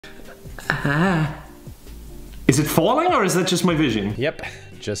Is it falling or is that just my vision? Yep,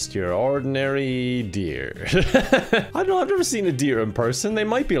 just your ordinary deer. I don't know, I've never seen a deer in person. They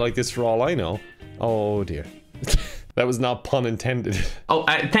might be like this for all I know. Oh dear. That was not pun intended. Oh,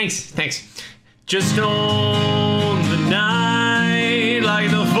 thanks. Just on the night like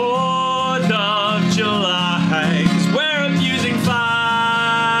the 4th of July, 'cause we're abusing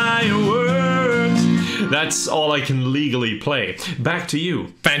fireworks. That's all I can legally play. Back to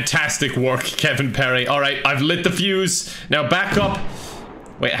you. Fantastic work, Kevin Perry. All right, I've lit the fuse. Now back up.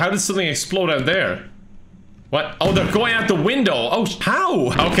 Wait, how did something explode out there? What? Oh, they're going out the window. Oh,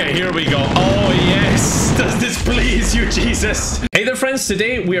 how? Okay, here we go. Oh, yes. Does this please you, Jesus? Hey there, friends.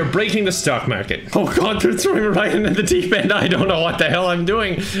 Today, we are breaking the stock market. Oh, God, they're throwing me right into the deep end. I don't know what the hell I'm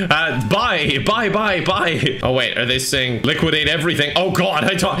doing. Buy. Oh, wait, are they saying liquidate everything? Oh, God,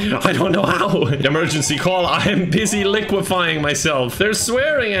 I don't know how. Emergency call. I am busy liquefying myself. They're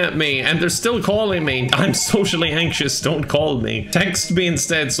swearing at me, and they're still calling me. I'm socially anxious. Don't call me. Text me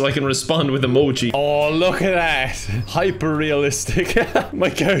instead so I can respond with emoji. Oh, look at that. Hyper realistic. My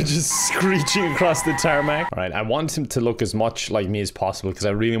car just screeching across the tarmac. All right, I want him to look as much like me as possible because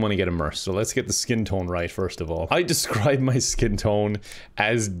I really want to get immersed. So let's get the skin tone right first of all. I describe my skin tone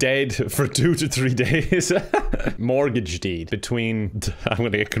as dead for 2 to 3 days. Mortgage deed between, I'm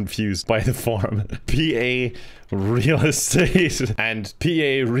gonna get confused by the form, PA real estate and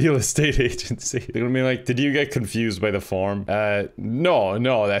PA real estate agency. They're gonna be like, did you get confused by the form?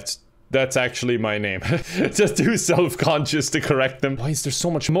 No, that's actually my name. Just too self-conscious to correct them. Why is there so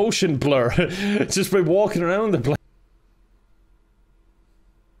much motion blur? Just by walking around the place.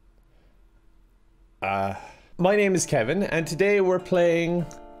 My name is Kevin, and today we're playing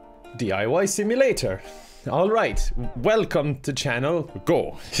DIY Simulator. Alright, welcome to channel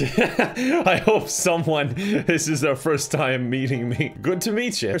Go. I hope this is their first time meeting me. Good to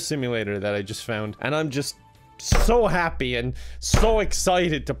meet you. Simulator that I just found, and I'm just so happy and so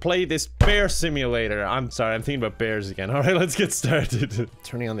excited to play this bear simulator. I'm sorry, I'm thinking about bears again. All right, let's get started.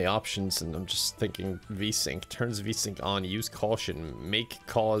 Turning on the options and I'm just thinking VSync. Turns VSync on. Use caution. Make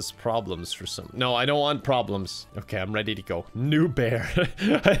cause problems for some. No, I don't want problems. Okay, I'm ready to go. New bear.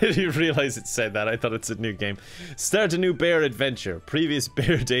 I didn't realize it said that. I thought it's a new game. Start a new bear adventure. Previous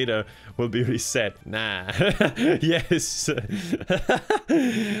bear data will be reset. Nah. Yes.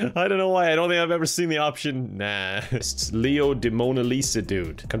 I don't know why. I don't think I've ever seen the option. Nah. It's Leo de Mona Lisa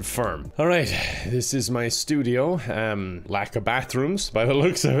dude. Confirm. Alright, this is my studio. Lack of bathrooms by the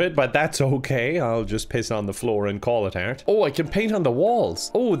looks of it, but that's okay. I'll just piss on the floor and call it art. Oh, I can paint on the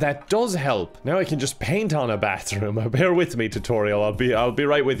walls. Oh, that does help. Now I can just paint on a bathroom. Bear with me, tutorial. I'll be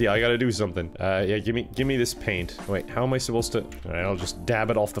right with you. I gotta do something. Yeah, give me this paint. Wait, how am I supposed to? Alright, I'll just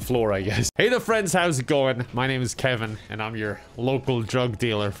dab it off the floor, I guess. Hey there, friends. How's it going? My name is Kevin, and I'm your local drug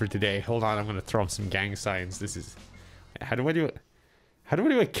dealer for today. Hold on, I'm gonna throw up some gang signs. This is... How do I do it? How do I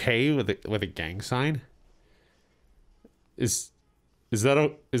do a K with a gang sign? Is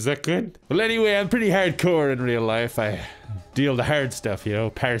that good? Well, anyway, I'm pretty hardcore in real life. I deal the hard stuff, you know,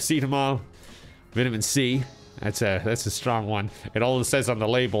 paracetamol, vitamin C. That's a strong one. It all says on the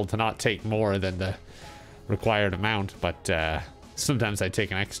label to not take more than the required amount, but sometimes I take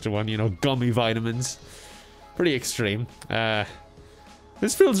an extra one, you know, gummy vitamins. Pretty extreme.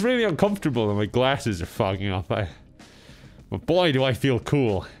 This feels really uncomfortable and my glasses are fogging up. But boy, do I feel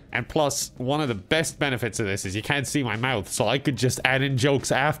cool. And plus, one of the best benefits of this is you can't see my mouth, so I could just add in jokes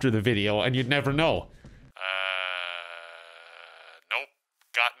after the video and you'd never know. Nope.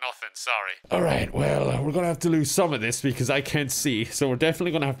 Got nothing, sorry. Alright, well, we're gonna have to lose some of this because I can't see, so we're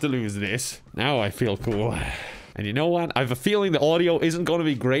definitely gonna have to lose this. Now I feel cool. And you know what? I have a feeling the audio isn't going to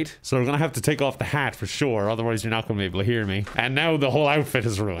be great, so we're going to have to take off the hat for sure, otherwise you're not going to be able to hear me. And now the whole outfit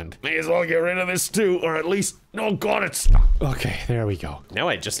is ruined. May as well get rid of this too, or at least... Oh god, it's... Okay, there we go. Now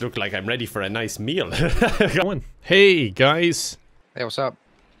I just look like I'm ready for a nice meal. Hey, guys. Hey, what's up?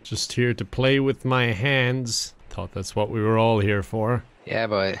 Just here to play with my hands. Thought that's what we were all here for. Yeah,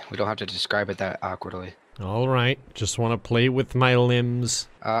 but we don't have to describe it that awkwardly. Alright, just want to play with my limbs.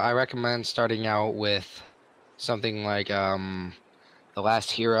 I recommend starting out with... something like The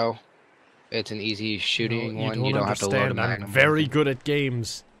Last Hero. It's an easy shooting one. You don't have to load a magnum. I'm very good at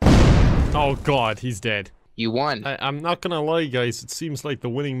games. Oh god, he's dead. You won. I'm not gonna lie, guys. It seems like the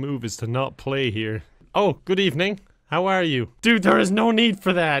winning move is to not play here. Oh, good evening. How are you? Dude, there is no need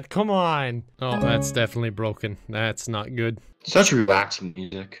for that. Come on. Oh, that's definitely broken. That's not good. Such relaxing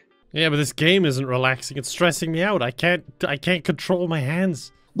music. Yeah, but this game isn't relaxing. It's stressing me out. I can't control my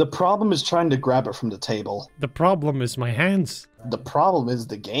hands. The problem is trying to grab it from the table. The problem is my hands. The problem is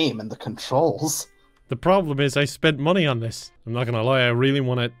the game and the controls. The problem is I spent money on this. I'm not gonna lie, I really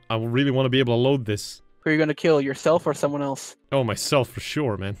want to be able to load this. Who are you gonna kill, yourself or someone else? Oh, myself for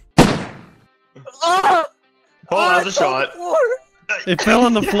sure, man. Oh, that was a shot. It fell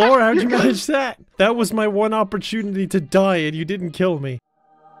on the floor? How'd you manage that? That was my one opportunity to die and you didn't kill me.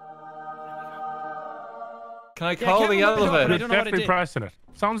 Can I call the elevator? You're definitely pressing it.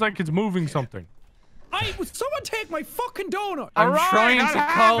 Sounds like it's moving something. Someone take my fucking donut! I'm trying to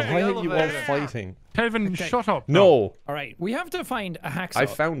call the Why are you all elevator. fighting? Kevin, shut up. No, Alright, we have to find a hacksaw. I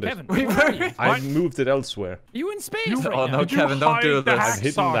found it. Kevin, where are you? I moved it elsewhere. Are you in space You- right Oh now? no, Did you Kevin, don't do hide the this. I've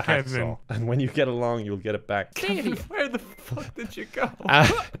hidden the Kevin. hacksaw, and when you get along, you'll get it back. Stay here. Where the fuck did you go?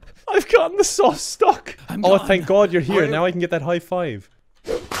 I've gotten the saw stuck. I'm Oh, gone. thank God you're here. Now I can get that high five.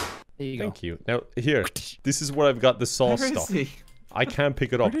 There you go. Thank you. Now, here. This is where I've got the saw Where is stuck. he? I can't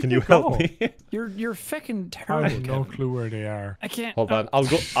pick it up. did Can you you help go? me? You're fucking I terrible, have no Kevin. clue where they are. I can't. Hold on. I'll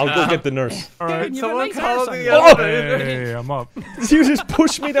go get the nurse. Alright. You have a Someone nice call arse the on you. elevator. Hey, I'm up. You just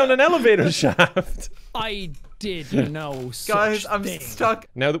pushed me down an elevator shaft. I did know such Guys, I'm thing. stuck.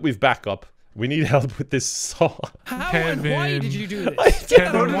 Now that we've back up, we need help with this saw. How and why Kevin. did you do this?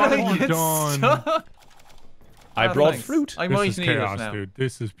 Kevin, How what did have I you get done? stuck? I Oh, brought thanks. fruit. I This might is need it chaos, now. dude.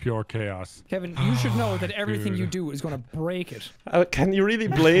 This is pure chaos. Kevin, you should know that everything you Dude. do is going to break it. Can you really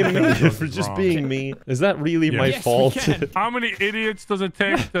blame me for just wrong. being me? Is that really my Yes, we fault? can. How many idiots does it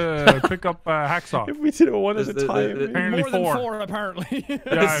take to pick up a hacksaw? If we did it one at a The- time. Apparently More than four. four, apparently. Yeah,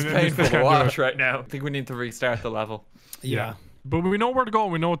 This is I painful can't to do watch it. right now. I think we need to restart the level. Yeah. But we know where to go.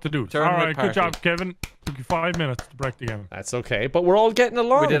 We know what to do. Turn All with right, good party. job, Kevin. Took you 5 minutes to break the game. That's okay, but we're all getting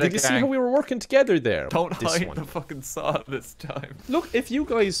along. We did it, you see gang. how we were working together there? Don't This hide one. the fucking saw this time. Look, if you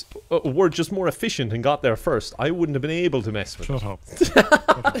guys were just more efficient and got there first, I wouldn't have been able to mess with it. Shut up. Shut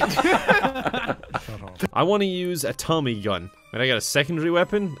up. I want to use a Tommy gun. And I got a secondary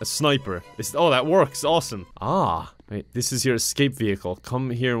weapon, a sniper. Oh, that works. Awesome. Ah. Wait, this is your escape vehicle. Come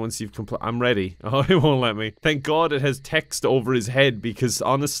here once you've completed. I'm ready. Oh, it won't let me. Thank God it has text over his head because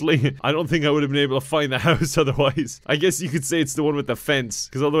honestly, I don't think I would have been able to find the house otherwise. I guess you could say it's the one with the fence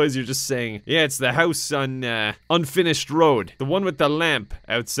because otherwise you're just saying, yeah, it's the house on unfinished road. The one with the lamp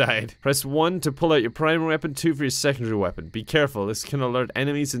outside. Press 1 to pull out your primary weapon, 2 for your secondary weapon. Be careful, this can alert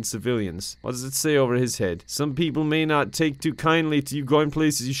enemies and civilians. What does it say over his head? Some people may not take too kindly to you going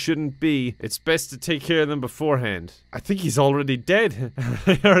places you shouldn't be. It's best to take care of them beforehand. I think he's already dead.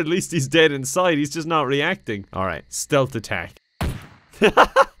 Or at least he's dead inside. He's just not reacting. Alright, stealth attack.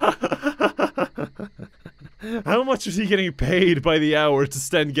 How much is he getting paid by the hour to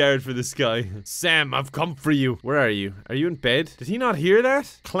stand guard for this guy? Sam, I've come for you. Where are you? Are you in bed? Did he not hear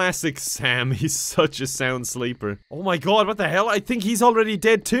that? Classic Sam. He's such a sound sleeper. Oh my god, what the hell? I think he's already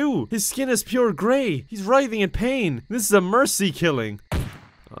dead too. His skin is pure grey. He's writhing in pain. This is a mercy killing.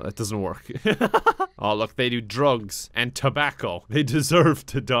 Oh, that doesn't work. Oh, look, they do drugs and tobacco. They deserve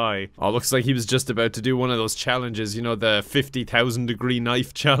to die. Oh, looks like he was just about to do one of those challenges. You know, the 50,000 degree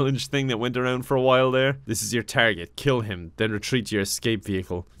knife challenge thing that went around for a while there? This is your target. Kill him, then retreat to your escape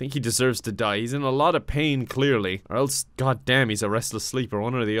vehicle. I think he deserves to die. He's in a lot of pain, clearly. Or else, goddamn, he's a restless sleeper,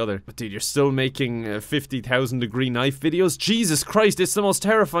 one or the other. But dude, you're still making 50,000 degree knife videos? Jesus Christ, it's the most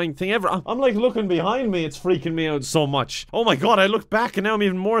terrifying thing ever. I'm like looking behind me. It's freaking me out so much. Oh my god, I looked back and now I'm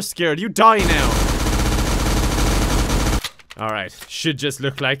even more scared. You die now. Alright, should just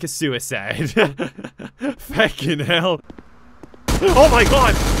look like a suicide. Fucking hell. Oh my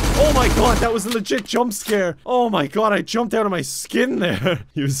god! Oh my god, that was a legit jump scare! Oh my god, I jumped out of my skin there!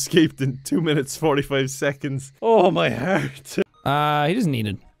 You escaped in 2 minutes 45 seconds. Oh my heart. He doesn't need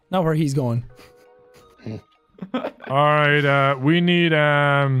it. Not where he's going. Alright, we need,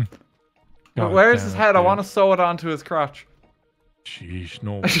 God Where's his damn it, head? I dude. want to sew it onto his crotch. Sheesh,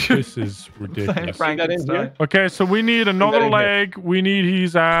 no, this is ridiculous. Frankenstein. Okay, so we need another leg. We need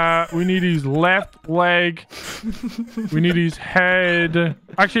his left leg. We need his head.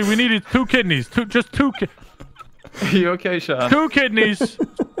 Actually, we need his 2 kidneys. Just 2 Are you okay, Sean? 2 kidneys.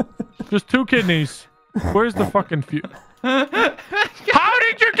 Just 2 kidneys. Where's the fucking fuse? How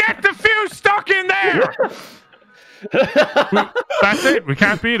did you get the fuse stuck in there? That's it. We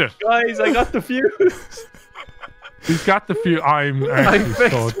can't beat it. Guys, I got the fuse. He's got the fuse. I'm actually so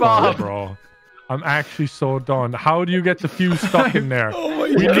fixed done, Bob. bro. I'm actually so done. How do you get the fuse stuck in there? Oh my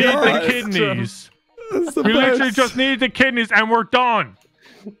We god. need the kidneys. We literally just need the kidneys and we're done.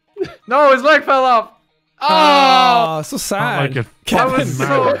 No, his leg fell off. Oh, so I sad. like it. That fucking was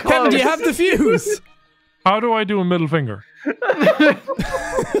so mad. close. Kevin, do you have the fuse? How do I do a middle finger? Oh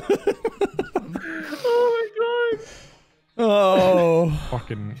my god. Oh,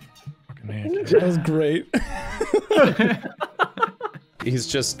 Fucking hate. that was great. He's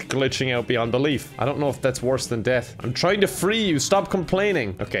just glitching out beyond belief. I don't know if that's worse than death. I'm trying to free you. Stop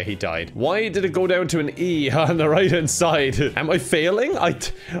complaining. Okay, he died. Why did it go down to an E on the right-hand side? Am I failing? I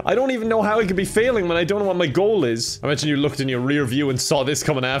don't even know how I could be failing when I don't know what my goal is. I imagine you looked in your rear view and saw this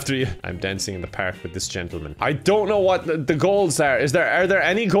coming after you. I'm dancing in the park with this gentleman. I don't know what the goals are. Are there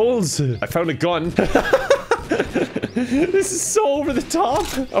any goals? I found a gun. This is so over the top.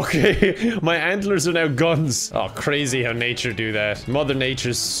 Okay, my antlers are now guns. Oh, crazy how nature do that. Mother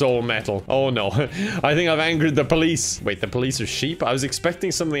Nature's so metal. Oh no, I think I've angered the police. Wait, the police are sheep? I was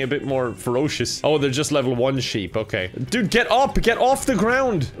expecting something a bit more ferocious. Oh, they're just level 1 sheep. Okay. Dude, get up, get off the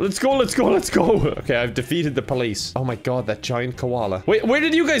ground. Let's go, let's go, let's go. Okay, I've defeated the police. Oh my god, that giant koala. Wait, where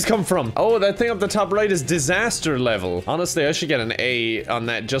did you guys come from? Oh, that thing up the top right is disaster level. Honestly, I should get an A on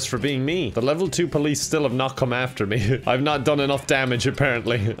that just for being me. The level 2 police still have not come after me. I've not done enough damage,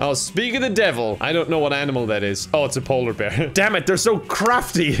 apparently. Oh, speak of the devil. I don't know what animal that is. Oh, it's a polar bear. Damn it, they're so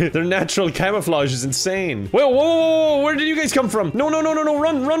crafty. Their natural camouflage is insane. Whoa, whoa, whoa, whoa, where did you guys come from? No, no, no, no, no,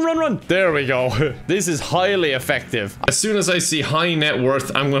 run, run, run, run. There we go. This is highly effective. As soon as I see high net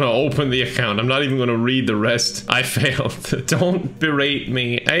worth, I'm gonna open the account. I'm not even gonna read the rest. I failed. Don't berate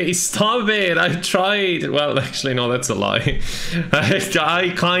me. Hey, stop it. I tried. Well, actually, no, that's a lie.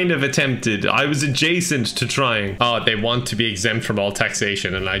 I kind of attempted. I was adjacent to trying. Oh, they want to be exempt from all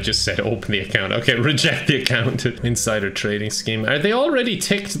taxation, and I just said open the account. Okay, reject the account. Insider trading scheme. Are they already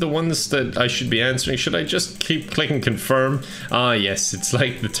ticked, the ones that I should be answering? Should I just keep clicking confirm? Ah, yes, it's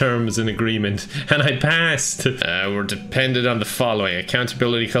like the terms and agreement. And I passed. We're dependent on the following: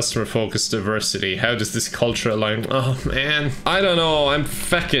 accountability, customer focus, diversity. How does this culture align? Oh, man. I don't know. I'm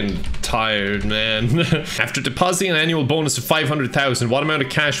feckin' tired, man. After depositing an annual bonus of 500,000, what amount of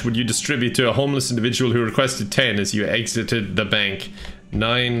cash would you distribute to a homeless individual who requested 10 as you exited the bank?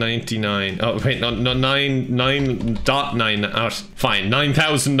 9.99. Oh wait, no, 9.9 out. Fine,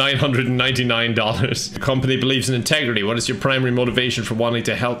 $9,999. The company believes in integrity. What is your primary motivation for wanting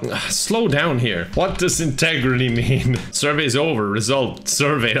to help? Slow down here. What does integrity mean? Survey's over. Result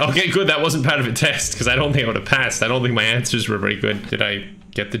surveyed. Okay, good. That wasn't part of a test because I don't think I would have passed. I don't think my answers were very good. Did I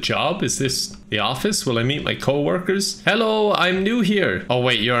get the job? Is this the office? Will I meet my co-workers? Hello, I'm new here. Oh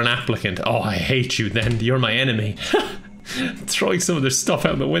wait, you're an applicant. Oh, I hate you then. You're my enemy. Throwing some of their stuff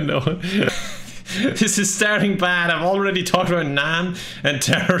out the window. This is starting bad. I've already talked about NAM and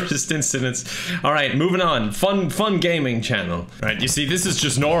terrorist incidents. Alright, moving on. Fun gaming channel. Right, you see, this is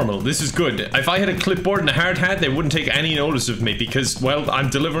just normal. This is good. If I had a clipboard and a hard hat, they wouldn't take any notice of me because, well, I'm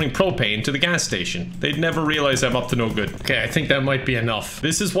delivering propane to the gas station. They'd never realize I'm up to no good. Okay, I think that might be enough.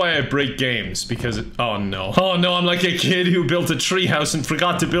 This is why I break games, because oh no. Oh no, I'm like a kid who built a treehouse and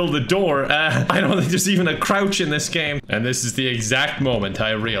forgot to build a door. I don't think there's even a crouch in this game. And this is the exact moment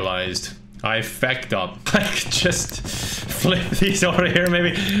I realized I fecked up. I could just flip these over here.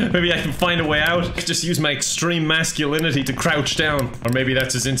 Maybe I can find a way out. I could just use my extreme masculinity to crouch down. Or maybe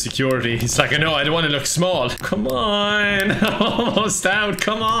that's his insecurity. He's like, I know, I don't want to look small. Come on. I'm almost out.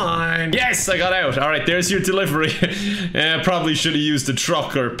 Come on. Yes, I got out. All right, there's your delivery. Yeah, probably should have used a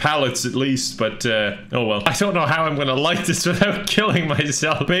truck or pallets at least, but oh well. I don't know how I'm going to light this without killing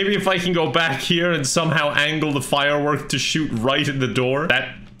myself. Maybe if I can go back here and somehow angle the firework to shoot right at the door.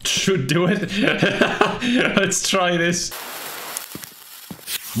 That should do it. Let's try this.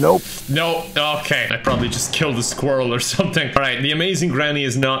 Nope. No. Okay. I probably just killed a squirrel or something. Alright, the amazing granny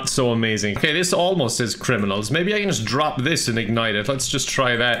is not so amazing. Okay, this almost says criminals. Maybe I can just drop this and ignite it. Let's just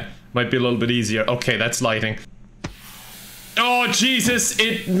try that. Might be a little bit easier. Okay, that's lighting. Oh, Jesus.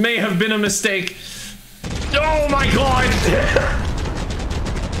 It may have been a mistake. Oh my god.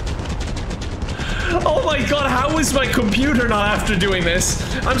 Oh my god, how is my computer not after doing this?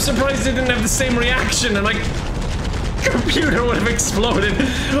 I'm surprised it didn't have the same reaction and my computer would have exploded.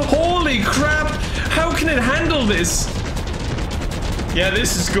 Holy crap! How can it handle this? Yeah,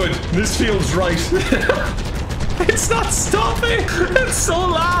 this is good. This feels right. It's not stopping! It's so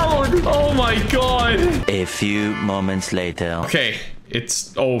loud! Oh my god! A few moments later. Okay.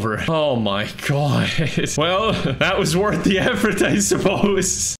 It's over. Oh my god. Well, that was worth the effort, I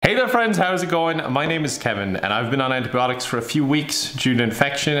suppose. Hey there, friends. How's it going? My name is Kevin, and I've been on antibiotics for a few weeks due to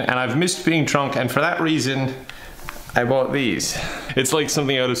infection, and I've missed being drunk, and for that reason, I bought these. It's like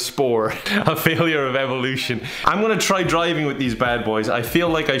something out of Spore. A failure of evolution. I'm gonna try driving with these bad boys. I feel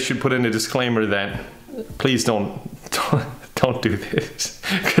like I should put in a disclaimer that please don't do this,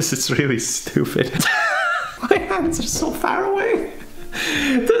 because it's really stupid. My hands are so far away.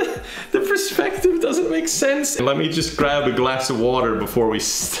 The perspective doesn't make sense. Let me just grab a glass of water before we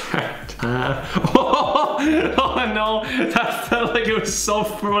start. Oh no, that felt like it was so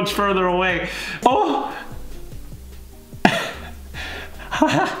much further away. Oh.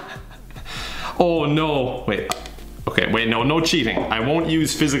 Oh no, wait. Okay, wait, no cheating. I won't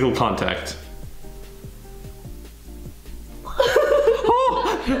use physical contact.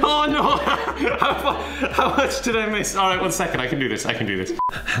 Oh no! How much did I miss? Alright, 1 second, I can do this, I can do this.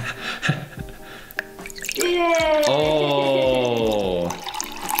 Oh!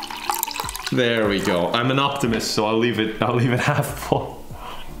 There we go. I'm an optimist, so I'll leave it half full.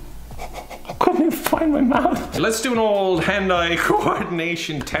 I couldn't even find my mouth. Let's do an old hand-eye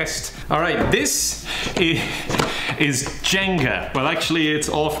coordination test. Alright, this is Jenga. Well, actually, it's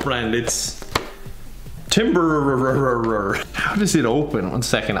off-brand. It's Timber. How does it open? 1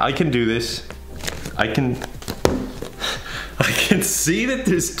 second. I can do this. I can see that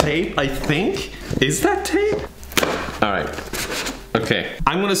there's tape, I think. Is that tape? Alright. Okay.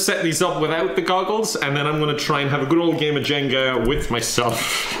 I'm gonna set these up without the goggles, and then I'm gonna try and have a good old game of Jenga with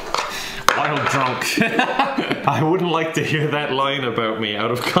myself. While drunk. I wouldn't like to hear that line about me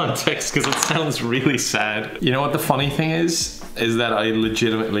out of context because it sounds really sad. You know what the funny thing is? Is that I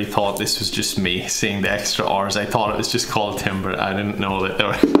legitimately thought this was just me seeing the extra R's. I thought it was just called Timber. I didn't know that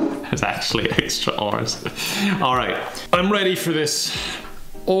there's actually extra R's. Alright, I'm ready for this.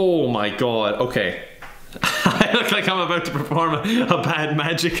 Oh my god, okay. I look like I'm about to perform a bad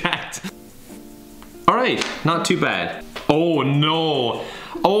magic act. Alright, not too bad. Oh no.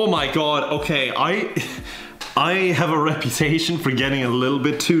 Oh my god, okay, I have a reputation for getting a little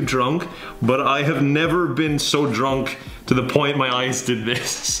bit too drunk, but I have never been so drunk to the point my eyes did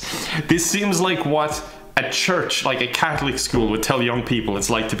this. This seems like what a church, like a Catholic school, would tell young people it's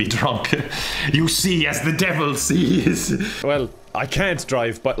like to be drunk. You see as the devil sees. Well, I can't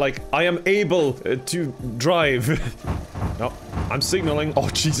drive, but like, I am able to drive. No, I'm signaling. Oh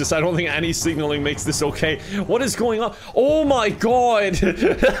Jesus, I don't think any signaling makes this okay. What is going on? Oh my god!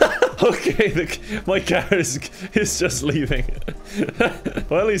 Okay, my car is just leaving.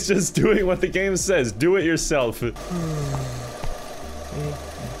 Well, he's just doing what the game says. Do it yourself. What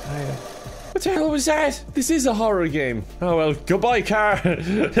the hell was that? This is a horror game. Oh well, goodbye car.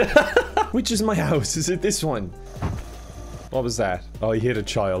 Which is my house? Is it this one? What was that? Oh, he hit a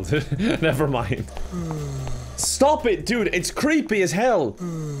child. Never mind. Stop it, dude. It's creepy as hell.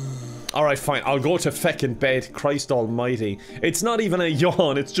 Alright, fine. I'll go to feckin' bed. Christ almighty. It's not even a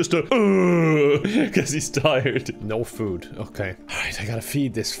yawn. It's just a because he's tired. No food. Okay. Alright, I gotta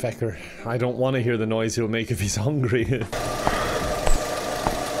feed this fecker. I don't want to hear the noise he'll make if he's hungry.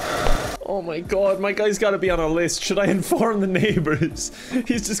 Oh my god, my guy's gotta be on a list. Should I inform the neighbors?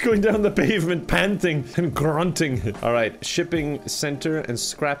 He's just going down the pavement panting and grunting. Alright, shipping center and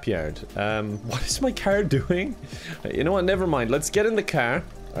scrapyard. What is my car doing? You know what, never mind. Let's get in the car.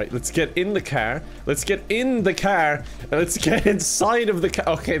 Alright, let's get in the car. Let's get in the car. Let's get inside of the car.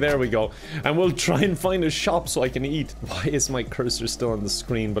 Okay, there we go. And we'll try and find a shop so I can eat. Why is my cursor still on the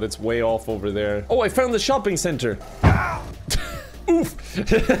screen, but it's way off over there? Oh, I found the shopping center. Oof!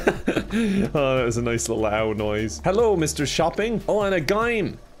 Oh, that was a nice little ow noise. Hello, Mr. Shopping. Oh, and a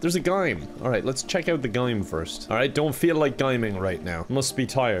gime. There's a gime. Alright, let's check out the gime first. Alright, don't feel like giming right now. Must be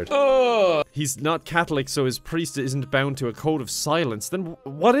tired. Oh! He's not Catholic, so his priest isn't bound to a code of silence. Then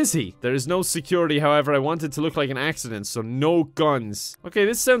what is he? There is no security, however. I want it to look like an accident, so no guns. Okay,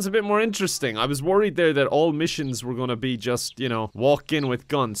 this sounds a bit more interesting. I was worried there that all missions were gonna be just, you know, walk in with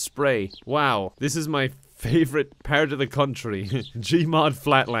gun, spray. Wow. This is my favorite part of the country. Gmod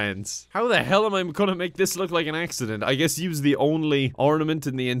Flatlands. How the hell am I gonna make this look like an accident? I guess use the only ornament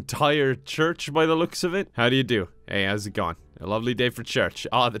in the entire church by the looks of it. How do you do? Hey, how's it going? A lovely day for church.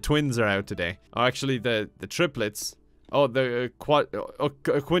 Ah, the twins are out today. Oh, actually, the triplets. Oh, the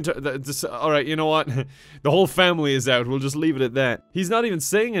alright, you know what? The whole family is out. We'll just leave it at that. He's not even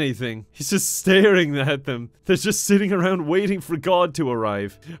saying anything. He's just staring at them. They're just sitting around waiting for God to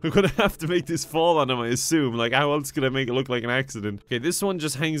arrive. I'm gonna have to make this fall on him, I assume. Like, how else could I make it look like an accident? Okay, this one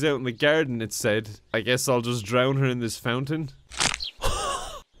just hangs out in the garden, it said. I guess I'll just drown her in this fountain.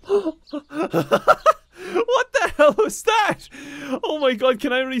 What the hell was that? Oh my god,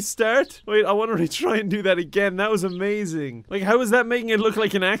 can I restart? Wait, I want to retry and do that again. That was amazing. Like, how is that making it look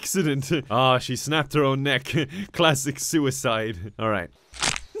like an accident? Ah, she snapped her own neck. Classic suicide. Alright.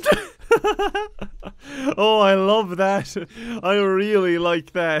 Oh, I love that. I really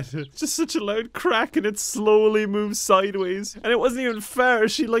like that. Just such a loud crack and it slowly moves sideways. And it wasn't even fair.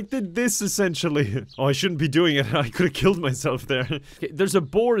 She like did this essentially. Oh, I shouldn't be doing it. I could have killed myself there. Okay, there's a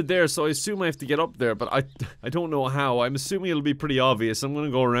board there, so I assume I have to get up there, but I don't know how. I'm assuming it'll be pretty obvious. I'm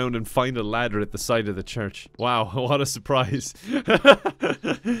gonna go around and find a ladder at the side of the church. Wow, what a surprise.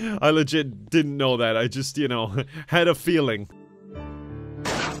 I legit didn't know that. I just, you know, had a feeling.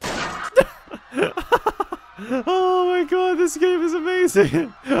 Oh my god, this game is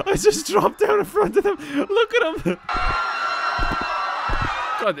amazing. I just dropped down in front of them. Look at them.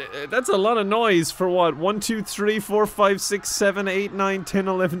 God, that's a lot of noise for what? 1, 2, 3, 4, 5, 6, 7, 8, 9, 10,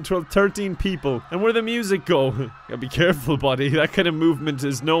 11, 12, 13 people. And where'd the music go? Gotta be careful, buddy. That kind of movement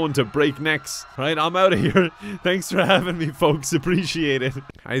is known to break necks. Right, I'm out of here. Thanks for having me, folks. Appreciate it.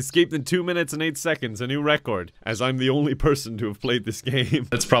 I escaped in 2 minutes and 8 seconds. A new record. As I'm the only person to have played this game.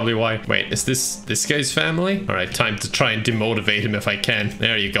 That's probably why. Wait, is this guy's family? Alright, time to try and demotivate him if I can.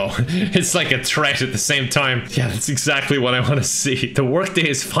 There you go. It's like a threat at the same time. Yeah, that's exactly what I want to see. The workday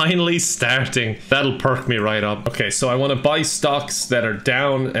is finally starting. That'll perk me right up. Okay, so I want to buy stocks that are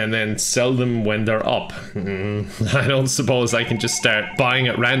down and then sell them when they're up. I don't suppose I can just start buying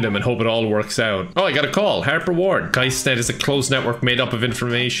at random and hope it all works out. Oh, I got a call. Harper Ward. GeistNet is a closed network made up of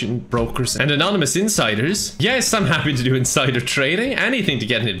information brokers and anonymous insiders. Yes, I'm happy to do insider trading. Anything to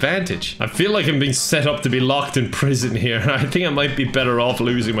get an advantage. I feel like I'm being set up to be locked in prison here. I think I might be better off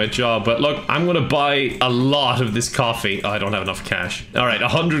losing my job. But look, I'm gonna buy a lot of this coffee. Oh, I don't have enough cash. Alright,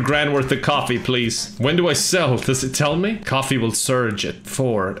 100 grand worth of coffee, please. When do I sell? Does it tell me? Coffee will surge at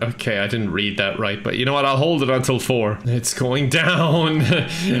 4. Okay, I didn't read that right, but you know what? I'll hold it until 4. It's going down.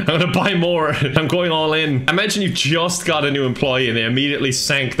 I'm gonna buy more. I'm going all in. Imagine you just got a new employee and they immediately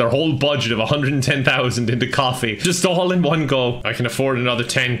sank their whole budget of 110,000 into coffee. Just all in one go. I can afford another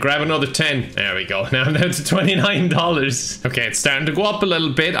 10. Grab another 10. There we go. Now I'm down to $29. Okay, it's starting to go up a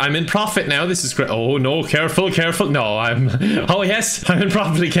little bit. I'm in profit now. This is great. Oh no, careful, careful. No, oh yes, I'm in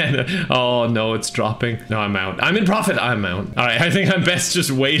profit again. Oh no, it's dropping. No, I'm out. I'm in profit. I'm out. Alright, I think I'm best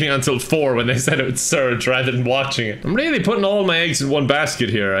just waiting until 4 when they said it would surge rather than watching it. I'm really putting all my eggs in one basket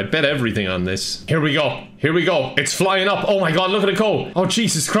here. I bet everything on this. Here we go. Here we go. It's flying up. Oh my god, look at it go. Oh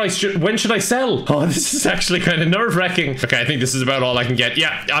Jesus Christ, when should I sell? Oh, this is actually kind of nerve-wracking. Okay, I think this is about all I can get.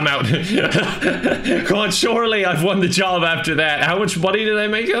 Yeah, I'm out. Come on, surely I've won the job after that. How much money did I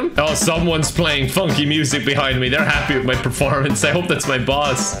make him? Oh, someone's playing funky music behind me. They're happy with my performance. I hope that's my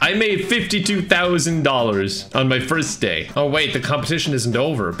boss. I made $52,000 on my first day. Oh wait, the competition isn't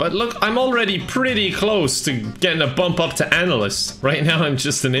over. But look, I'm already pretty close to getting a bump up to analyst. Right now, I'm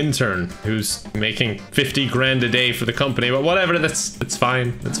just an intern who's making 50 grand a day for the company, but whatever, that's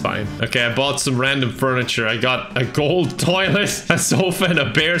fine. That's fine. Okay, I bought some random furniture. I got a gold toilet, a sofa, and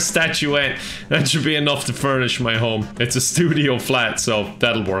a bear statuette. That should be enough to furnish my home. It's a studio flat, so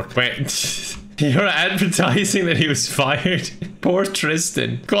that'll work. Wait. You're advertising that he was fired? Poor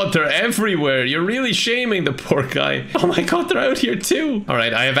Tristan. God, they're everywhere. You're really shaming the poor guy. Oh my god, they're out here too.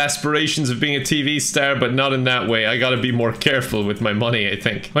 Alright, I have aspirations of being a TV star, but not in that way. I gotta be more careful with my money, I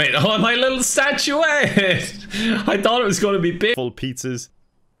think. Wait, oh, my little statuette! I thought it was gonna be big. Full pizzas.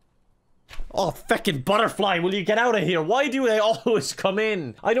 Oh, feckin' butterfly, will you get out of here? Why do they always come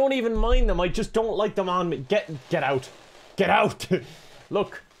in? I don't even mind them. I just don't like them on me. Get out. Get out.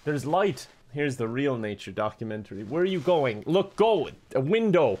 Look, there's light. Here's the real nature documentary. Where are you going? Look, go. A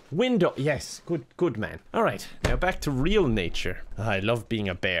window. Window. Yes. Good man. All right. Now back to real nature. Oh, I love being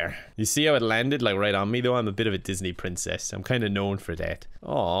a bear. You see how it landed like right on me though? I'm a bit of a Disney princess. I'm kind of known for that.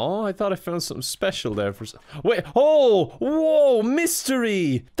 Oh, I thought I found something special there for wait. Oh, whoa,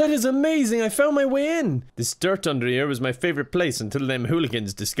 mystery. That is amazing. I found my way in. This dirt under here was my favorite place until them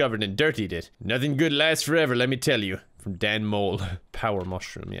hooligans discovered and dirtied it. Nothing good lasts forever, let me tell you. From Dan Mole. Power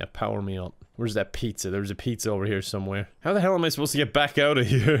mushroom. Yeah, power me up. Where's that pizza? There's a pizza over here somewhere. How the hell am I supposed to get back out of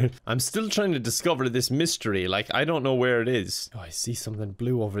here? I'm still trying to discover this mystery. Like, I don't know where it is. Oh, I see something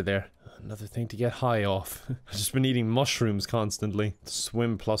blue over there. Another thing to get high off. I've just been eating mushrooms constantly.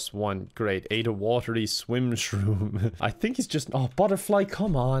 Swim +1. Great. Ate a watery swim shroom. I think it's just... Oh, butterfly,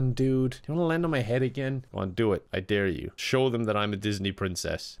 come on, dude. Do you want to land on my head again? Come on, do it. I dare you. Show them that I'm a Disney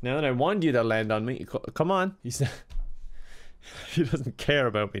princess. Now that I want you to land on me... Come on. He doesn't care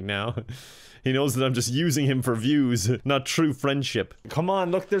about me now. He knows that I'm just using him for views, not true friendship. Come on,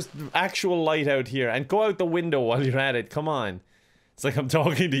 look, there's actual light out here. And go out the window while you're at it. Come on. It's like I'm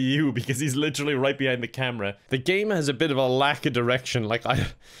talking to you because he's literally right behind the camera. The game has a bit of a lack of direction. Like,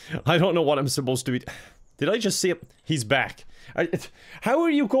 I don't know what I'm supposed to be... Did I just see it? He's back. How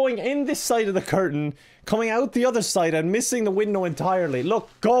are you going in this side of the curtain, coming out the other side and missing the window entirely? Look,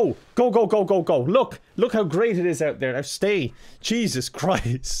 go. Go, go, go, go, go. Look how great it is out there. Now stay. Jesus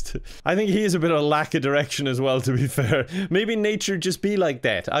Christ. I think he is a bit of a lack of direction as well, to be fair. Maybe nature just be like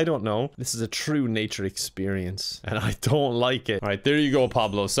that. I don't know. This is a true nature experience, and I don't like it. Alright, there you go,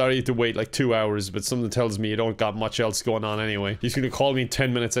 Pablo. Sorry you had to wait like 2 hours, but something tells me you don't got much else going on anyway. He's gonna call me in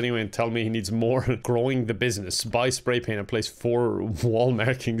 10 minutes anyway and tell me he needs more. Growing the business. Buy spray paint and place 4 wall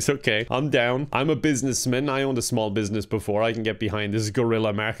markings. Okay, I'm down. I'm a businessman. I owned a small business before. I can get behind this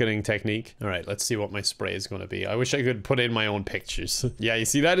guerrilla marketing technique. All right, let's see what my spray is going to be. I wish I could put in my own pictures. Yeah, you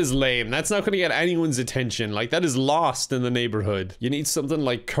see, that is lame. That's not going to get anyone's attention. Like, that is lost in the neighborhood. You need something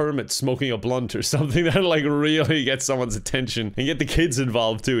like Kermit smoking a blunt or something that like really get someone's attention and get the kids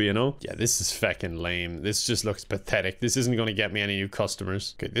involved too, you know? Yeah, this is fucking lame. This just looks pathetic. This isn't going to get me any new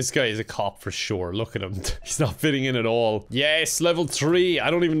customers. Okay, this guy is a cop for sure. Look at him. He's not fitting in at all. Yes, level 3.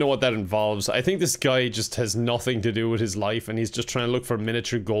 I don't even know what that involves. I think this guy just has nothing to do with his life and he's just trying to look for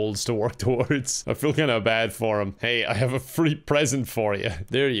miniature goals to work towards. I feel kind of bad for him. Hey, I have a free present for you.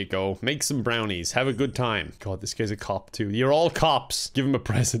 There you go. Make some brownies. Have a good time. God, this guy's a cop too. You're all cops. Give him a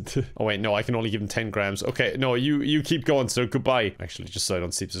present. Oh wait, no, I can only give him 10 grams. Okay, no, you keep going, sir. Goodbye. Actually, just so I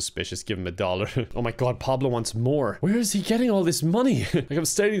don't seem suspicious, give him $1. Oh my god, Pablo wants more. Where is he getting all this money? Like, I'm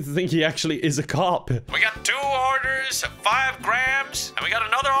starting to think he actually is a cop. We got 2 orders of 5 grams, and we got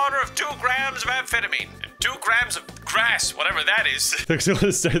another order of 2 grams of amphetamine, and 2 grams of grass, whatever that is. They're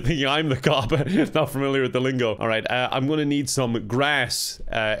gonna start thinking I'm the cop. Not familiar with the lingo. All right, I'm gonna need some grass,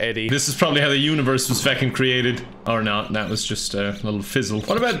 Eddie. This is probably how the universe was fucking created. Or not, that was just a little fizzle.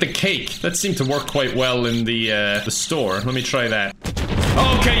 What about the cake? That seemed to work quite well in the store. Let me try that.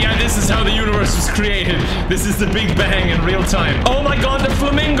 Okay, yeah, this is how the universe was created. This is the Big Bang in real time. Oh my god, the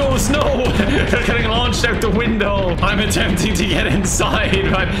flamingos, no! They're getting launched out the window. I'm attempting to get inside,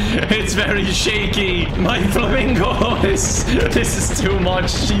 but it's very shaky. My flamingos. This is too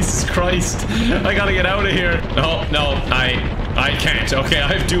much, Jesus Christ. I gotta get out of here. No, I can't. Okay,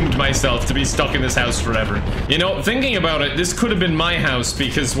 I've doomed myself to be stuck in this house forever. You know, thinking about it, this could have been my house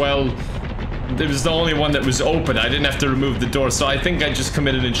because, well, it was the only one that was open. I didn't have to remove the door, so I think I just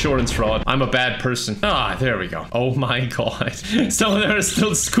committed insurance fraud. I'm a bad person. Ah, there we go. Oh my god. Some of them are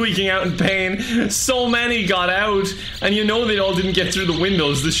still squeaking out in pain. So many got out, and you know they all didn't get through the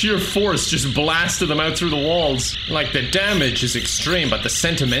windows. The sheer force just blasted them out through the walls. Like, the damage is extreme, but the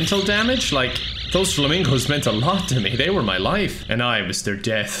sentimental damage, like, those flamingos meant a lot to me. They were my life, and I was their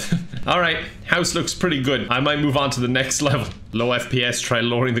death. Alright, house looks pretty good. I might move on to the next level. Low FPS, try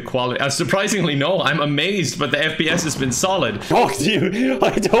lowering the quality. Surprisingly, no, I'm amazed, but the FPS has been solid. Talk to you.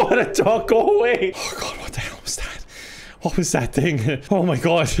 I don't want to talk. Go away. Oh god, what the hell was that? What was that thing? Oh my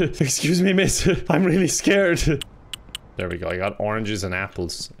god. Excuse me, miss. I'm really scared. There we go. I got oranges and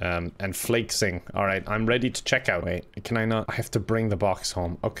apples, and flakesing. All right, I'm ready to check out. Wait, can I not? I have to bring the box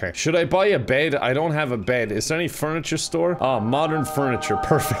home. Okay. Should I buy a bed? I don't have a bed. Is there any furniture store? Ah, modern furniture.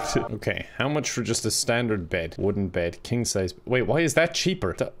 Perfect. Okay, how much for just a standard bed? Wooden bed, king size. Wait, why is that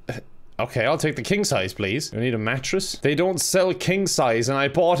cheaper? Okay, I'll take the king size, please. I need a mattress. They don't sell king size, and I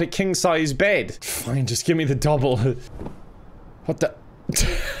bought a king size bed. Fine, just give me the double. What the?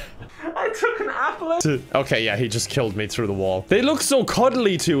 I took an apple. Okay, yeah, he just killed me through the wall. They look so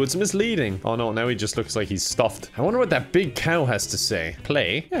cuddly too. It's misleading. Oh no, now he just looks like he's stuffed. I wonder what that big cow has to say.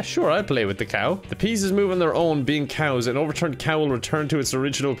 Play? Yeah, sure, I'll play with the cow. The pieces move on their own, being cows. An overturned cow will return to its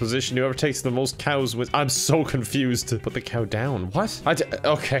original position. Whoever takes the most cows with... I'm so confused. Put the cow down. What?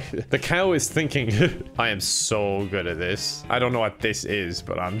 Okay, the cow is thinking. I am so good at this. I don't know what this is,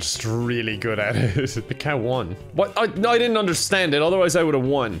 but I'm just really good at it. The cow won. What? No, I didn't understand it. Otherwise, I would have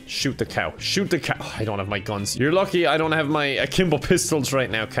won. Shoot the cow. Shoot the cow. Oh, I don't have my guns. You're lucky I don't have my akimbo pistols right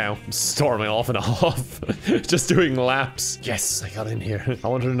now, cow. I'm storming off and off. Just doing laps. Yes, I got in here. I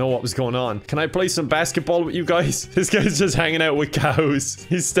wanted to know what was going on. Can I play some basketball with you guys? This guy's just hanging out with cows.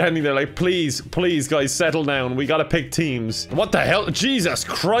 He's standing there like, please, please, guys, settle down. We gotta pick teams. What the hell? Jesus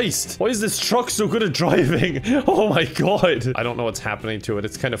Christ. Why is this truck so good at driving? Oh my god. I don't know what's happening to it.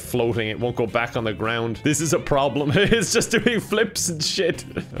 It's kind of floating. It won't go back on the ground. This is a problem. It's just doing flips and shit.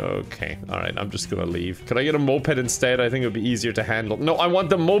 Okay. All right. I'm just gonna leave. Could I get a moped instead? I think it would be easier to handle. No, I want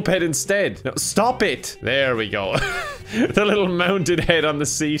the moped instead. No, stop it. There we go. The little mounted head on the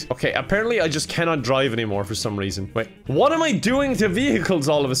seat. Okay, apparently I just cannot drive anymore for some reason. Wait, what am I doing to vehicles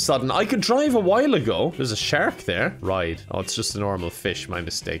all of a sudden? I could drive a while ago. There's a shark there. Ride. Oh, it's just a normal fish. My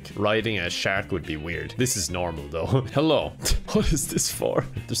mistake. Riding a shark would be weird. This is normal though. Hello. What is this for?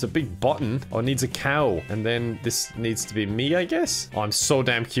 There's a big button. Oh, it needs a cow. And then this needs to be me, I guess. Oh, I'm so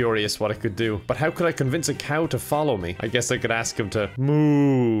damn curious what I could do. But how could I convince a cow to follow me? I guess I could ask him to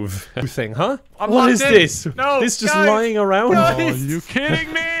move. Thing, huh? What is this? No, this just guys, lying around? Oh, are you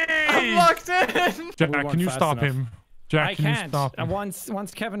kidding me? I'm locked in. Jack, can you stop him? Jack, I can you can't. stop him? And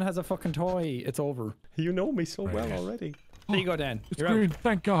once Kevin has a fucking toy, it's over. You know me so well already. There you go, Dan. It's You're green. out.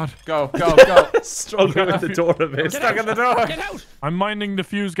 Thank God. Go, go, go. Struggling with the door a bit. Stuck in the door. Get out! I'm minding the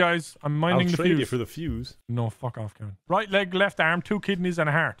fuse, guys. I'm minding I'll the trade fuse. you for the fuse. No, fuck off, Kevin. Right leg, left arm, 2 kidneys and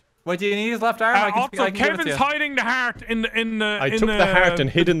a heart. Wait, do you need his left arm? I can also, give it to Kevin's you. hiding the heart in the. I took the heart and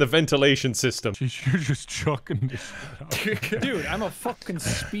hid in the ventilation system. You're just chucking this shit out. Dude, I'm a fucking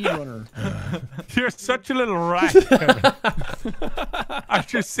speedrunner. You're such a little rat, Kevin. I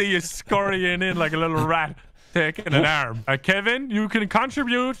just see you scurrying in like a little rat taking an arm. Kevin, you can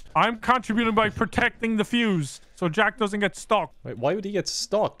contribute. I'm contributing by protecting the fuse so Jack doesn't get stuck. Wait, why would he get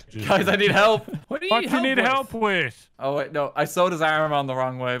stuck? Guys, I need help. What do What do you need help with? Oh wait, no, I sewed his arm on the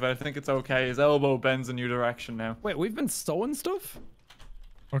wrong way, but I think it's okay. His elbow bends a new direction now. Wait, we've been sewing stuff?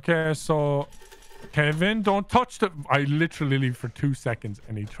 Okay, so Kevin, don't touch the. I literally leave for 2 seconds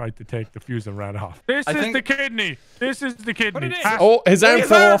and he tried to take the fuse and ran off. This is the kidney. This is the kidney. it is. Oh, his arm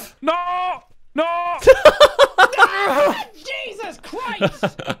fell off. No! No! Jesus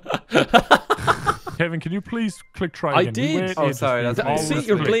Christ! Kevin, can you please click try again? I did. Oh, sorry. That's See,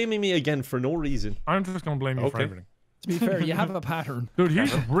 you're blaming me again for no reason. I'm just gonna blame you for everything. To be fair, you have a pattern. Dude,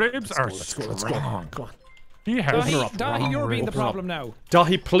 his ribs are strong. Come on. He has Dahi, you're being the problem now.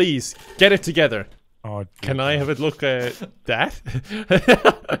 Dahi, please, get it together. Oh, can I have a look at that?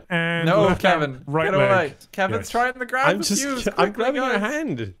 And no, Kevin. Right get leg. away. Kevin's trying to grab the fuse. I'm grabbing your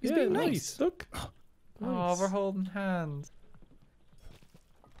hand. He's being nice. Look. Oh, we're holding hands.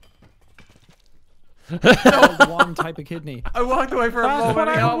 No, the wrong type of kidney. I walked away for a That's moment. what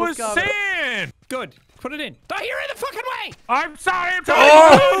I I almost was got it. saying. Good. Put it in. Dahi, you're in the fucking way! I'm sorry. I'm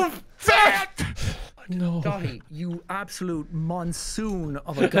trying to say it. No. Dahi, you absolute monsoon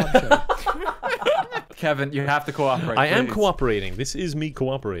of a gobshite. Kevin, you have to cooperate. I am please. cooperating. This is me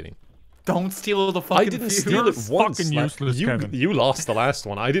cooperating. Don't steal the fucking I didn't fuse. steal it once. Fucking useless, Kevin. You lost the last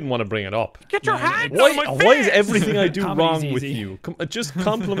one. I didn't want to bring it up. Get your hands on my face. Why is everything I do Comedy's wrong with easy. you? Just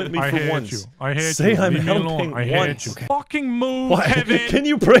compliment me I for hate once. you. I hate Say you. I'm Leave me alone. helping I hate once. you. Fucking move, Why? Kevin. Can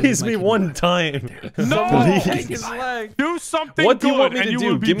you praise me one time? No. Please. Take his leg. Do something What do you good want me and to you do?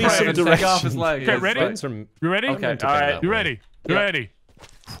 will be Give me some praised. direction. Take off his leg. Okay, His ready? friends You ready? Okay, meant to all bend right. that You way. ready? You ready?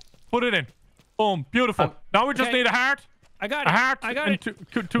 Put it in. Boom. Beautiful. Now we just okay. need a heart. I got A it. heart. I got and it.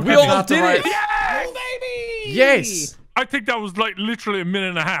 two We all Got the did right- it. Yes! Baby! Yes. I think that was like literally a minute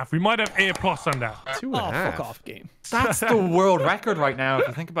and a half. We might have A+ on that. 2.5. Oh, fuck off, game. That's the world record right now, if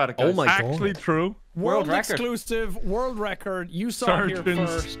you think about it, guys. Oh my god. Actually true. World record. exclusive, world record. You saw it here Surgeons.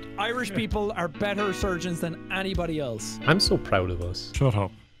 first. Irish people are better surgeons than anybody else. I'm so proud of us. Shut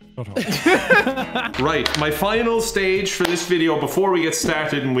up. Shut up. Right, my final stage for this video before we get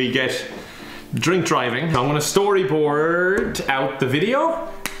started and we get drink driving. I'm going to storyboard out the video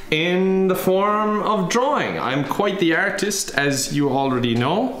in the form of drawing. I'm quite the artist, as you already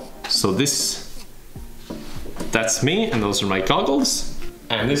know. So that's me, and those are my goggles.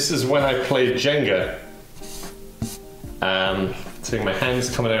 And this is when I play Jenga. Seeing my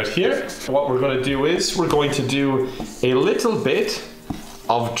hands coming out here. What we're going to do is we're going to do a little bit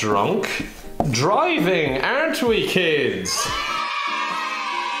of drunk driving, aren't we, kids?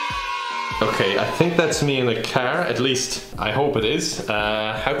 Okay, I think that's me in the car. At least, I hope it is.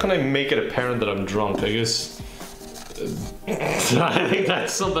 How can I make it apparent that I'm drunk? I guess... I think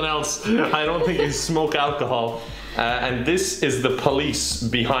that's something else. I don't think you smoke alcohol. And this is the police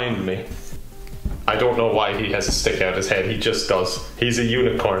behind me. I don't know why he has a stick out his head. He just does. He's a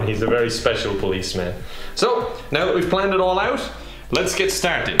unicorn. He's a very special policeman. So, now that we've planned it all out, let's get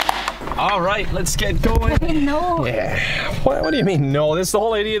started. All right, let's get going. No. Yeah. What do you mean no? This is the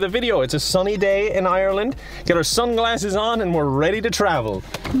whole idea of the video. It's a sunny day in Ireland. Get our sunglasses on and we're ready to travel.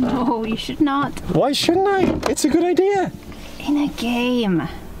 No, you should not. Why shouldn't I? It's a good idea. In a game.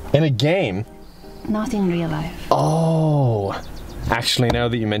 In a game? Not in real life. Oh. Actually, now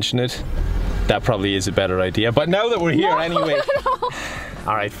that you mention it, that probably is a better idea. But now that we're here anyway. No.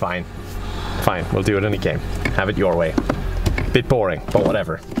 All right, fine. Fine, we'll do it in a game. Have it your way. Bit boring, but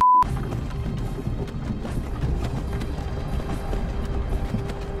whatever.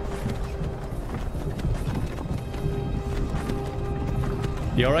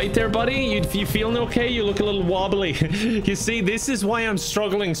 You alright there, buddy? You feeling okay? You look a little wobbly. You see, this is why I'm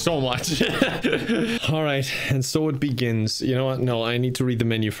struggling so much. Alright, and so it begins. You know what? No, I need to read the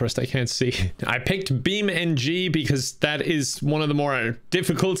menu first. I can't see. I picked Beam NG because that is one of the more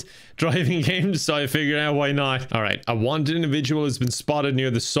difficult driving games, so I figured out why not. Alright, a wanted individual has been spotted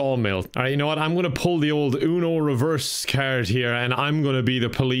near the sawmill. Alright, you know what? I'm gonna pull the old Uno reverse card here, and I'm gonna be the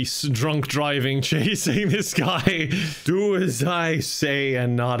police drunk driving chasing this guy. Do as I say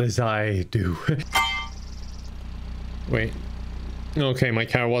and not as I do. Wait. Okay, my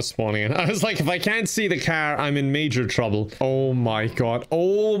car was spawning in. I was like, if I can't see the car, I'm in major trouble. Oh my god.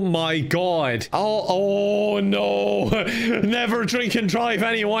 Oh my god. Oh no. Never drink and drive,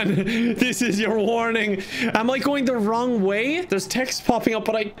 anyone. This is your warning. Am I going the wrong way? There's text popping up,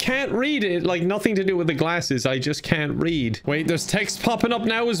 but I can't read it. Like, nothing to do with the glasses. I just can't read. Wait, there's text popping up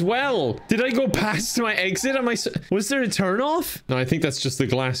now as well. Did I go past my exit? Was there a turn off? No, I think that's just the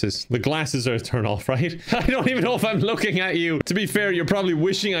glasses. The glasses are a turn off, right? I don't even know if I'm looking at you. To be fair, you're probably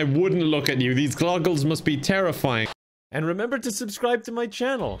wishing I wouldn't look at you. These goggles must be terrifying. And remember to subscribe to my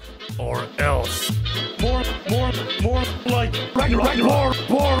channel. Or else. More like Ragnarok. More like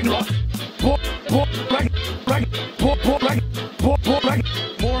Ragnarok. More like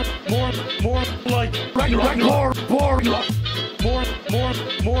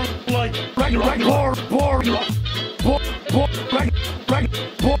Ragnarok.